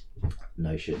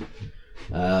notion.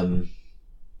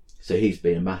 So he's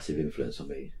been a massive influence on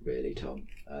me, really, Tom.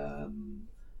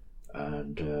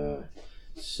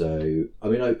 So I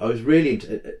mean, I was really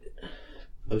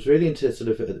into sort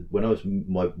of when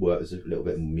my work was a little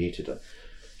bit more muted.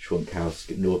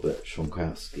 Norbert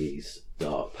Schwankowski's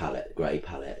dark palette, grey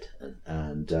palette,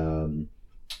 and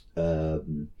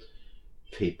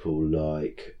people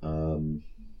like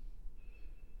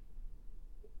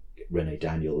Rene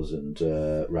Daniels and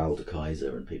Raoul de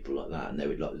Kaiser and people like that, and they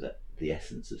would like the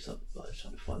essence of something, like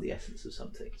trying to find the essence of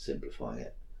something, simplifying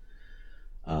it.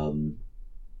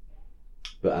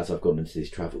 But as I've gone into these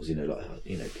travels,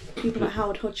 people like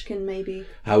Howard Hodgkin, maybe.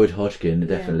 Howard Hodgkin,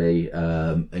 definitely,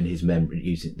 and his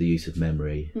using the use of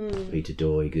memory. Peter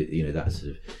Doig, that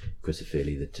sort of Chris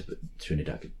O'Feely, the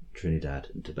Trinidad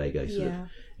and Tobago sort of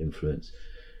influence.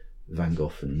 Van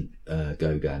Gogh and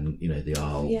Gauguin, the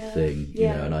Arles thing,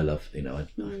 and I love,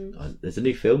 there's a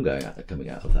new film coming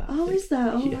out of that. Oh, is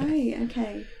there? Oh, right,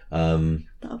 okay.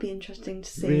 That'll be interesting to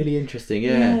see. Really interesting,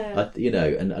 yeah.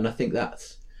 And I think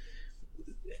that's.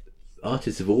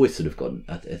 Artists have always sort of gone.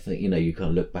 I think you kind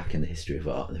of look back in the history of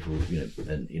art, and they've all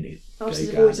artists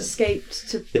have always escaped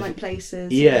to blank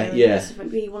places. Yeah.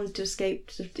 He wanted to escape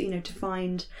to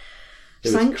find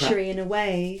sanctuary in a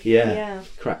way. Yeah.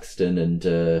 Craxton and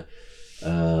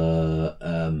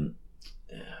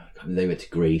they went to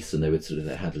Greece, and they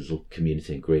had a little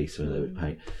community in Greece where they would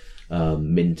paint.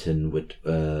 Minton would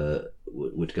go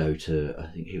to. I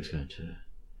think he was going to.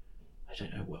 I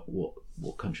don't know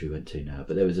what country he went to now,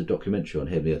 but there was a documentary on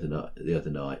him the other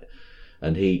night,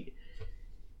 and he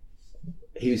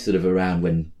was sort of around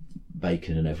when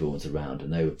Bacon and everyone was around,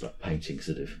 and they were painting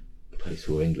sort of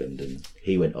post-war England, and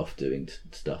he went off doing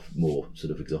stuff more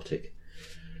sort of exotic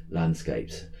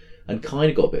landscapes, and kind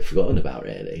of got a bit forgotten about,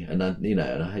 really. And and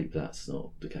I hope that's not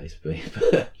the case for me.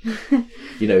 But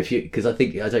because I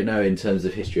don't know, in terms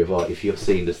of history of art, if you're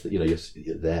seen as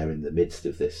you're there in the midst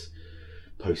of this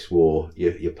post-war,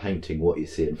 you're painting what you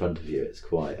see in front of you. It's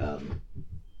quite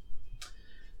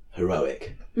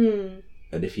heroic. And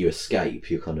if you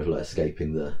escape, you're kind of like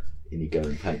escaping and you go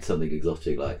and paint something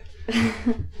exotic, like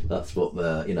that's what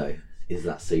is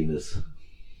that seen as?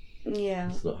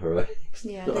 Yeah, it's not heroic.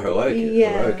 Yeah, not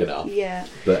heroic enough. Yeah,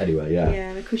 but anyway, yeah. Yeah,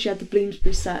 and of course you had the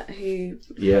Bloomsbury set, who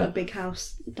had a big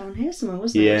house down here somewhere,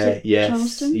 wasn't it?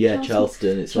 Charleston. It's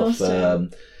Charleston.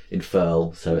 Off. In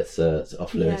Firle, so it's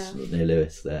off Lewis, near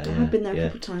Lewis there. I have been there a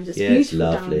couple of times. It's beautiful, it's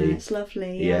lovely. Down there. It's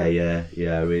lovely. Yeah.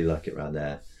 I really like it around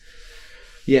there.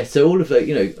 Yeah, so all of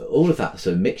that's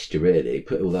a mixture, really.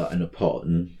 Put all that in a pot,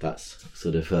 and that's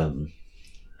sort of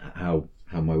how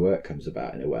my work comes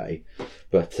about in a way.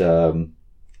 But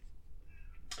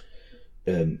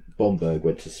Bomberg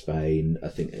went to Spain, I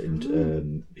think,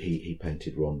 and he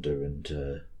painted Ronda and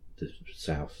the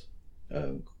south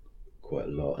quite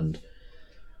a lot, and.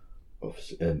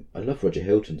 Obviously, I love Roger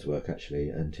Hilton's work, actually,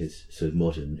 and his sort of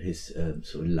modern,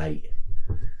 sort of late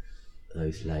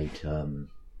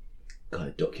kind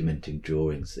of documenting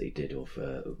drawings that he did with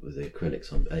the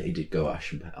acrylics on. He did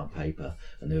gouache on paper,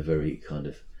 and they were very kind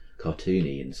of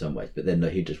cartoony in some ways. But then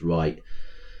he'd just write.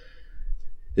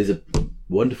 There's a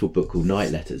wonderful book called Night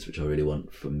Letters, which I really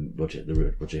want, from Roger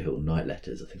Hilton Night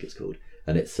Letters, I think it's called,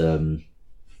 and it's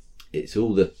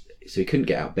all the, so he couldn't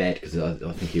get out of bed because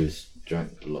I think he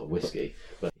drank a lot of whiskey,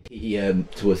 but he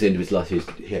towards the end of his life he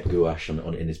had gouache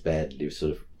on in his bed, and he was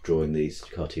sort of drawing these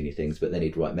cartoony things, but then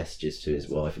he'd write messages to his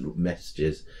wife, and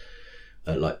messages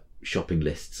like shopping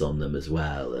lists on them as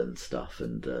well and stuff,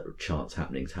 and chance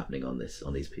happenings happening on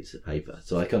these pieces of paper.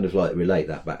 So I kind of like relate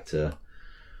that back to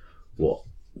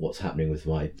what's happening with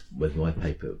my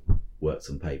paper, works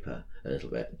on paper a little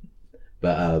bit.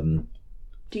 But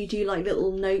do you do like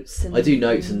little notes? I do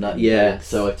notes and that, yeah.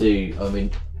 So I do. I mean,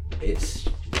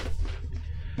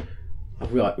 I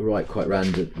write quite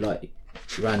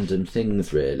random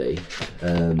things really,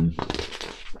 and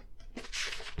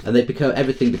they become,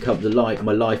 everything becomes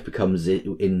my life becomes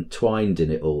entwined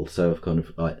in it all. So I've kind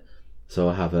of like, so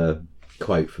I have a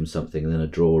quote from something, and then a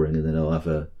drawing, and then I'll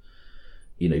have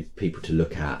people to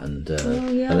look at, and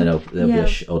and then there'll be an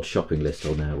odd shopping list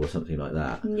on there or something like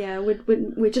that. Yeah,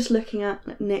 we're just looking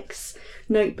at Nick's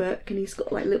notebook, and he's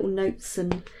got like little notes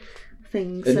and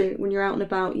things. And so when you're out and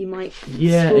about, you might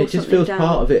it just feels down.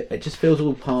 Part of it. It just feels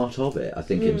all part of it. I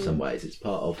think in some ways it's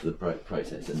part of the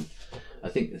process, and I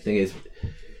think the thing is,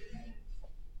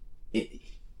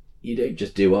 you don't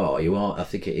just do art. You are. I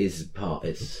think it is part.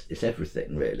 It's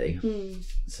everything really.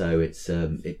 So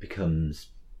it becomes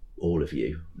all of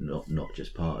you, not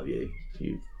just part of you.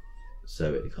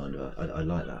 So it kind of, I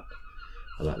like that.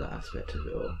 I like that aspect of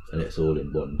it all, and it's all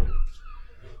in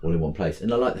one place.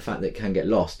 And I like the fact that it can get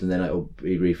lost, and then it'll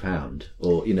be refound,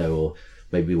 or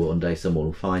maybe one day someone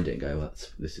will find it and go,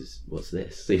 what's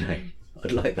this?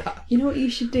 I'd like that. You know what you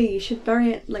should do? You should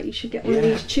bury it, like you should get one of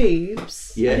these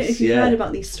tubes. Yes, I don't know if you've heard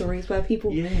about these stories where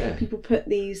people put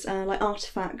these like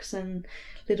artifacts and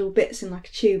little bits in like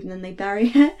a tube, and then they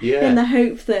bury it in the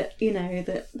hope that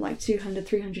that like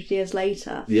 200-300 years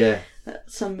later that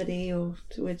somebody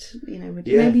would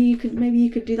maybe you could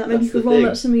do that. Maybe you could roll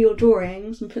up some of your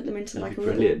drawings and put them into like a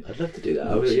brilliant. I'd love to do that.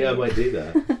 I might do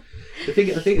that. I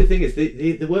think the thing is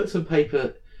the works on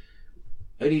paper,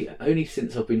 only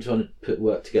since I've been trying to put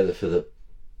work together for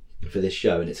this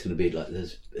show, and it's going to be like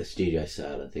there's a studio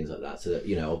sale and things like that, so that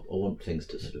I want things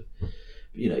to sort of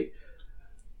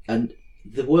and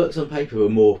the works on paper are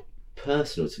more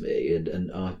personal to me,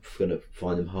 and I'm going to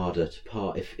find them harder to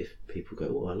part if people go,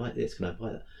 oh, I like this, can I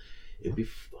buy that? It'd be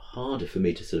harder for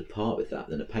me to sort of part with that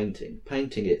than a painting.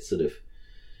 Painting, it's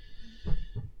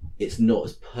not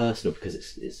as personal because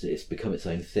it's become its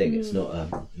own thing. It's not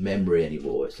a memory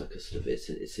anymore. It's like a sort of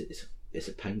it's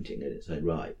a painting in its own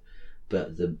right.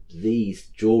 But these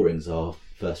drawings are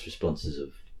first responses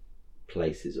of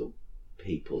places or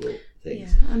people or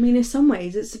things. Yeah, I mean, in some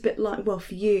ways it's a bit like, well,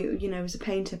 for you, as a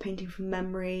painter, painting from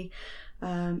memory,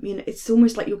 it's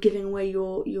almost like you're giving away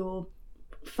your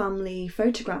family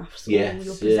photographs or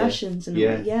your possessions and all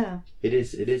that. Yeah, it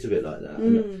is a bit like that.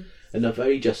 And I've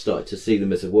only just started to see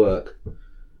them as a work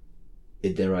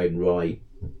in their own right,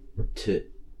 because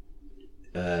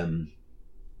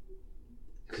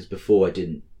before I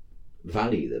didn't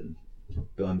value them,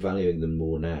 but I'm valuing them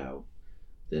more now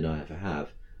than I ever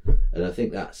have. And I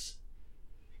think that's,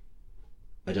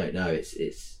 I don't know, it's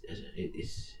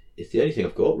the only thing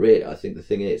I've got really. I think the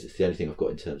thing is, it's the only thing I've got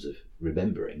in terms of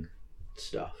remembering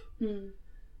stuff. And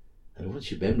once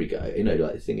your memory go,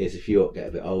 like the thing is, if you get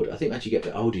a bit older, I think as you get a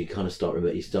bit older, you kind of start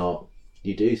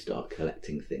you do start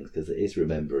collecting things, because it is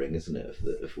remembering, isn't it,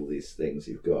 of all these things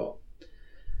you've got.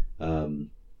 I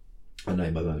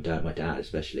know my dad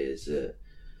especially is a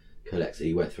collector.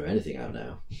 He won't throw anything out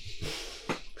now.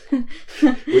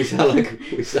 we sound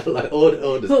like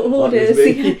hoarders.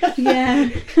 Yeah.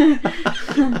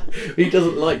 He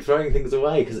doesn't like throwing things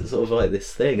away because it's sort of like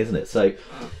this thing, isn't it? So,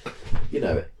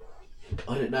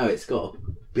 I don't know. It's got a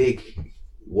big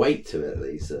weight to it.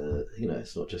 These,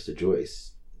 it's not just a joy.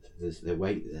 There's the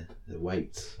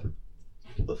weights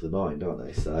of the mind, aren't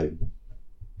they? So,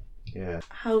 yeah.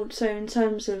 So in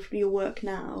terms of your work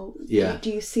now,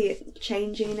 do you see it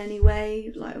changing in any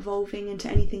way, like evolving into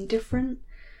anything different?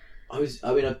 I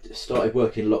started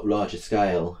working a lot larger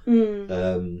scale,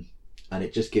 and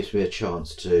it just gives me a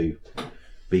chance to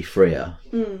be freer,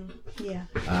 and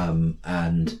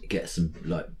get some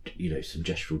some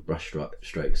gestural brush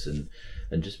strokes and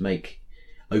just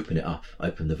open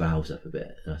the valves up a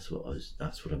bit. That's what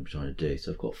I'm trying to do.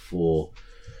 So I've got 4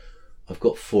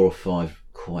 or 5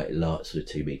 quite large, sort of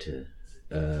 2 meter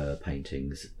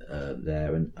paintings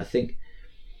there, and I think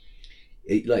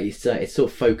like you say, it's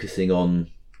sort of focusing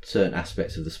on certain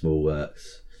aspects of the small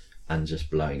works and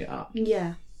just blowing it up.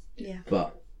 Yeah.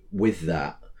 But with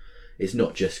that, it's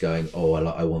not just going, oh,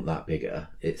 I want that bigger.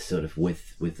 It's sort of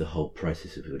with the whole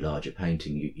process of a larger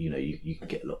painting, you can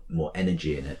get a lot more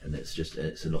energy in it, and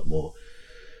it's a lot more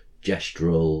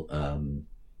gestural.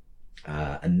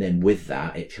 And then with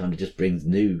that, it kind of just brings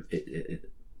new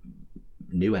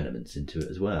elements into it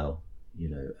as well,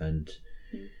 and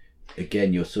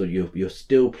again, you're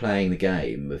still playing the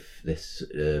game of this,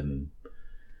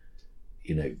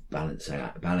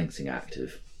 balancing act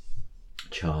of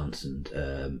chance and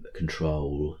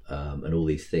control, and all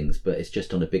these things, but it's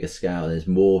just on a bigger scale. There's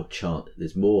more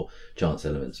chance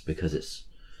elements because it's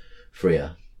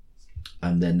freer,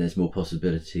 and then there's more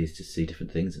possibilities to see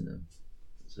different things in them.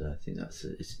 So I think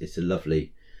it's a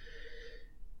lovely,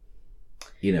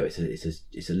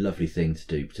 it's a lovely thing to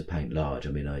do, to paint large. I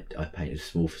mean, I painted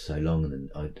small for so long, and then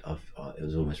it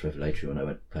was almost revelatory when I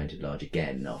went painted large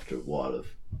again after a while of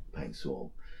painting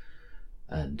small,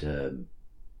 and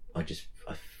I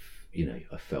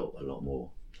felt a lot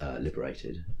more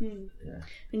liberated. Yeah.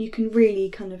 And you can really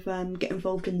kind of get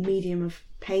involved in the medium of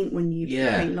paint when you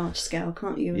paint large scale,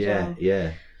 can't you? As well?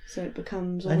 Yeah. So it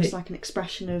becomes almost like an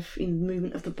expression of the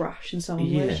movement of the brush and so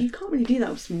on. Whereas you can't really do that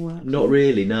with small work. Not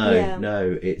really, no. Yeah.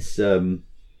 No, it's I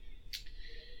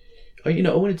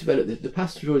want to develop the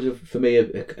pastel drawings. For me,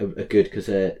 are good because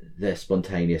they're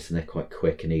spontaneous and they're quite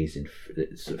quick and easy and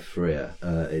sort of freer,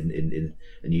 and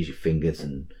use your fingers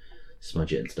and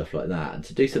smudge it and stuff like that. And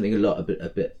to do something a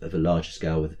bit of a larger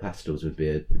scale with the pastels would be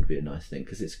a nice thing,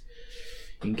 because you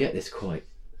can get this quite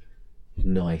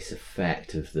nice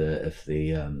effect of the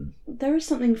there is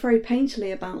something very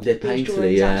painterly about they're these painterly,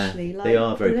 drawings, yeah. actually. They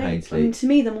are very painterly. I mean, to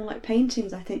me, they're more like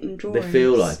paintings, I think, than drawings. They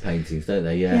feel like paintings, don't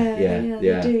they? Yeah.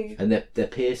 They do. And they're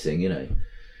piercing.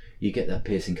 You get that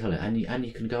piercing colour, and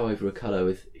you can go over a colour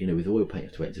with oil paint. You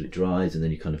have to wait until it dries, and then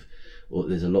you kind of,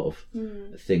 there's a lot of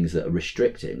things that are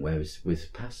restricting, whereas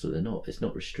with pastel it's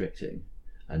not restricting,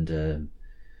 and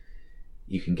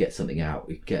you can get something out.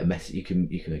 You can get a message. You can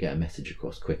get a message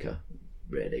across quicker,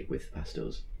 really, with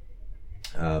pastels.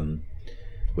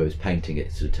 Whereas painting,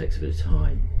 it sort of takes a bit of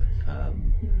time.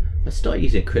 I started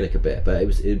using acrylic a bit, but it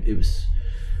was,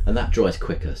 and that dries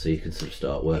quicker, so you can sort of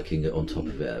start working on top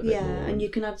of it a bit more. And you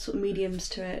can add sort of mediums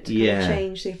to it to kind of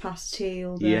change the opacity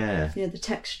or the the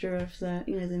texture of the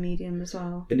the medium as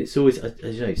well. And it's always,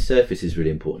 as surface is really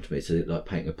important to me. So like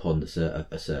painting upon a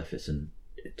surface, and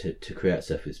to create a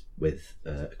surface with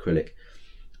acrylic,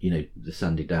 the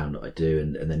sanding down that I do,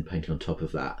 and then painting on top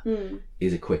of that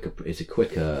is a quicker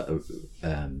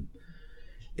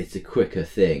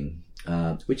thing,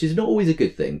 which is not always a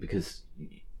good thing, because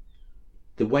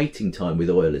the waiting time with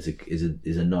oil is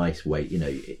a nice wait.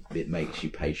 It makes you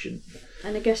patient,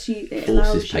 and I guess it forces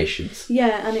allows patience.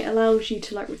 And it allows you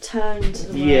to return to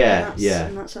the work.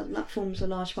 And that forms a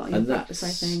large part of your practice, I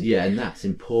think. Yeah, and that's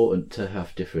important to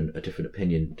have a different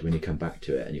opinion when you come back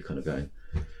to it, and you're kind of going,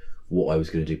 what I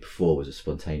was going to do before was a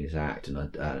spontaneous act, and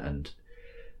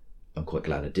I'm quite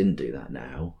glad I didn't do that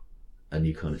now. And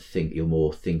you kind of think, you're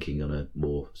more thinking on a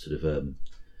more sort of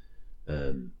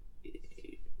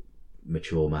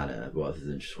mature manner, rather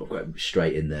than just sort of going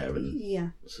straight in there and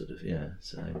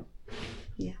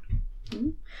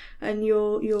And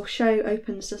your show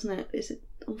opens, doesn't it? Is it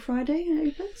on Friday it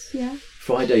opens? Yeah.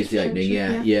 Friday's the opening.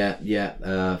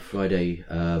 Yeah. Friday.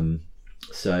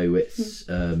 So it's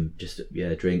just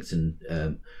drinks, and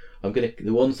the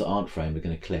ones that aren't framed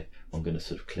I'm gonna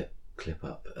sort of clip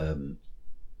up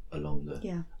along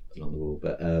the wall,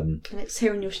 but and it's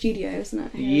here in your studio,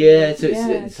 isn't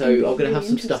it? So I'm going to have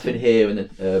some stuff in here, and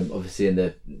then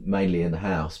obviously mainly in the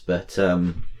house, but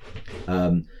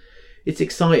it's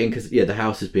exciting because the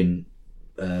house has been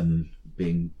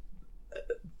being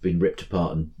ripped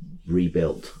apart and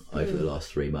rebuilt over the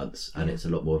last 3 months, and it's a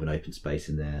lot more of an open space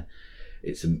in there.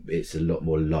 It's a lot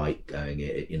more light going.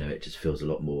 It just feels a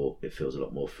lot more. It feels a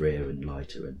lot more freer and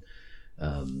lighter and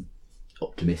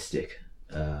optimistic.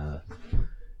 And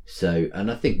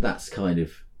I think that's kind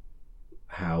of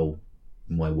how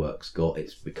my work's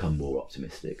it's become more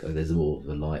optimistic. There's more of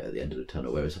a light at the end of the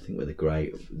tunnel, whereas I think with the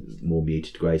more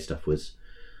muted grey stuff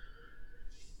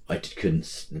I couldn't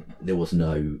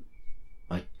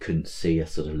see a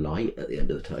sort of light at the end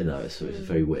of the tunnel. So it's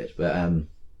very weird. But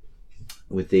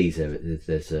with these,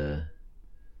 there's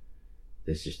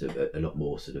just a lot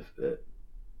more sort of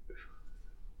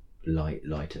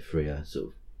lighter, freer sort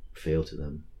of feel to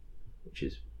them, which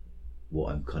is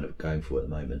what I'm kind of going for at the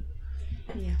moment.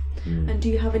 Yeah. And do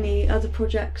you have any other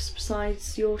projects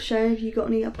besides your show? Have you got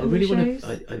any upcoming shows?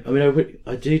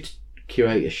 I do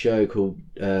curate a show called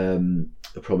A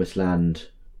Promised Land,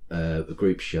 a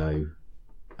group show,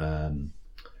 a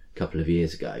couple of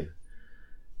years ago,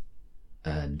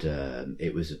 and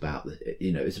it was about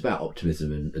it's about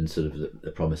optimism and sort of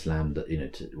the promised land, that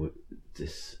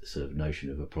this sort of notion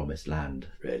of a promised land,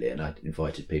 really. And I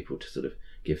invited people to sort of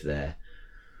give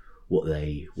what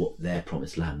their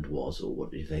promised land was, or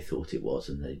what they thought it was,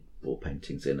 and they brought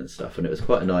paintings in and stuff, and it was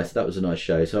quite that was a nice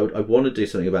show. So I want to do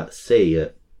something about the sea,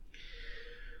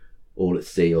 all at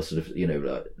sea, or sort of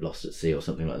like Lost at Sea or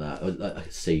something like that, or like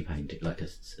a sea painting, like a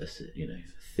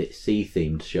sea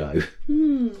themed show. I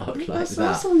would like that.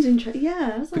 That sounds interesting.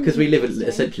 Yeah, because we live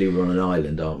essentially, we're on an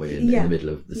island, aren't we, in the middle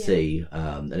of the sea,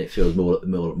 and it feels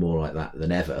more like that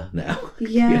than ever now.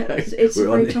 Yeah, it's a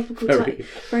very topical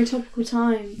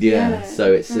time. Yeah,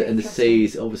 so it's and the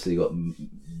sea's obviously got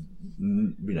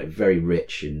very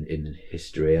rich in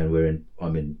history, and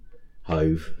I'm in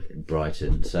Hove in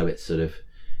Brighton, so it's sort of,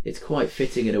 it's quite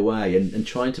fitting in a way, and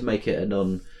trying to make it a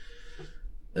non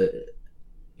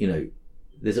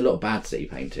there's a lot of bad sea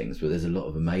paintings, but there's a lot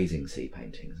of amazing sea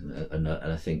paintings, and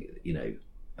I think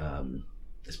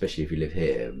especially if you live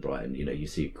here in Brighton, you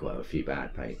see quite a few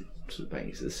bad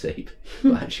paintings of the sea,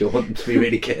 but actually I want them to be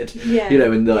really good.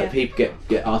 And people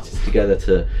get artists together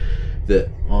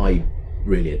that I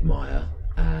really admire,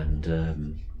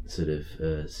 and sort of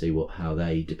see how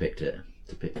they depict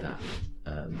that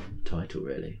title,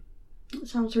 really. It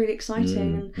sounds really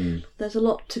exciting, and there's a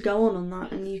lot to go on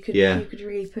that, and you could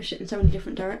really push it in so many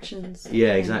different directions.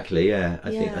 Yeah, exactly. Yeah,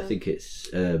 I think it's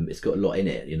got a lot in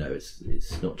it.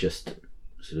 It's not just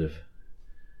sort of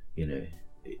it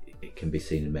can be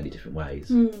seen in many different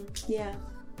ways. Yeah.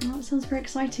 Oh, that sounds very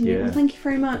exciting. Yeah. Well, thank you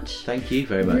very much. Thank you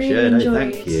very much. Really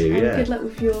enjoyed. Thank you. And good luck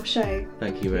with your show.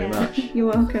 Thank you very much.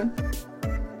 You're welcome.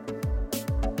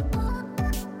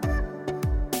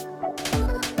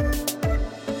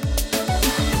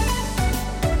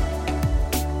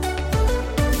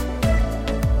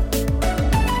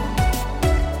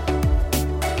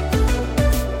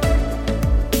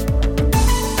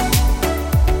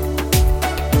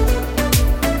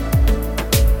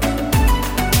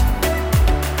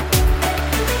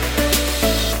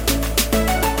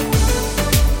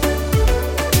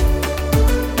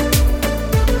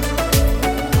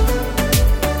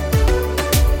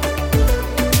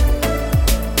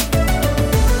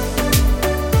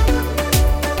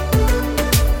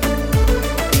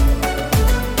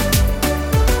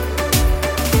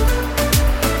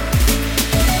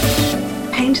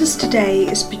 Painters Today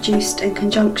is produced in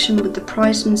conjunction with the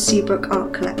Priseman Seabrook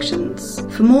Art Collections.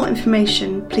 For more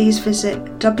information, please visit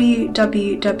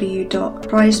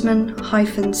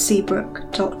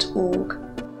www.priseman-seabrook.org.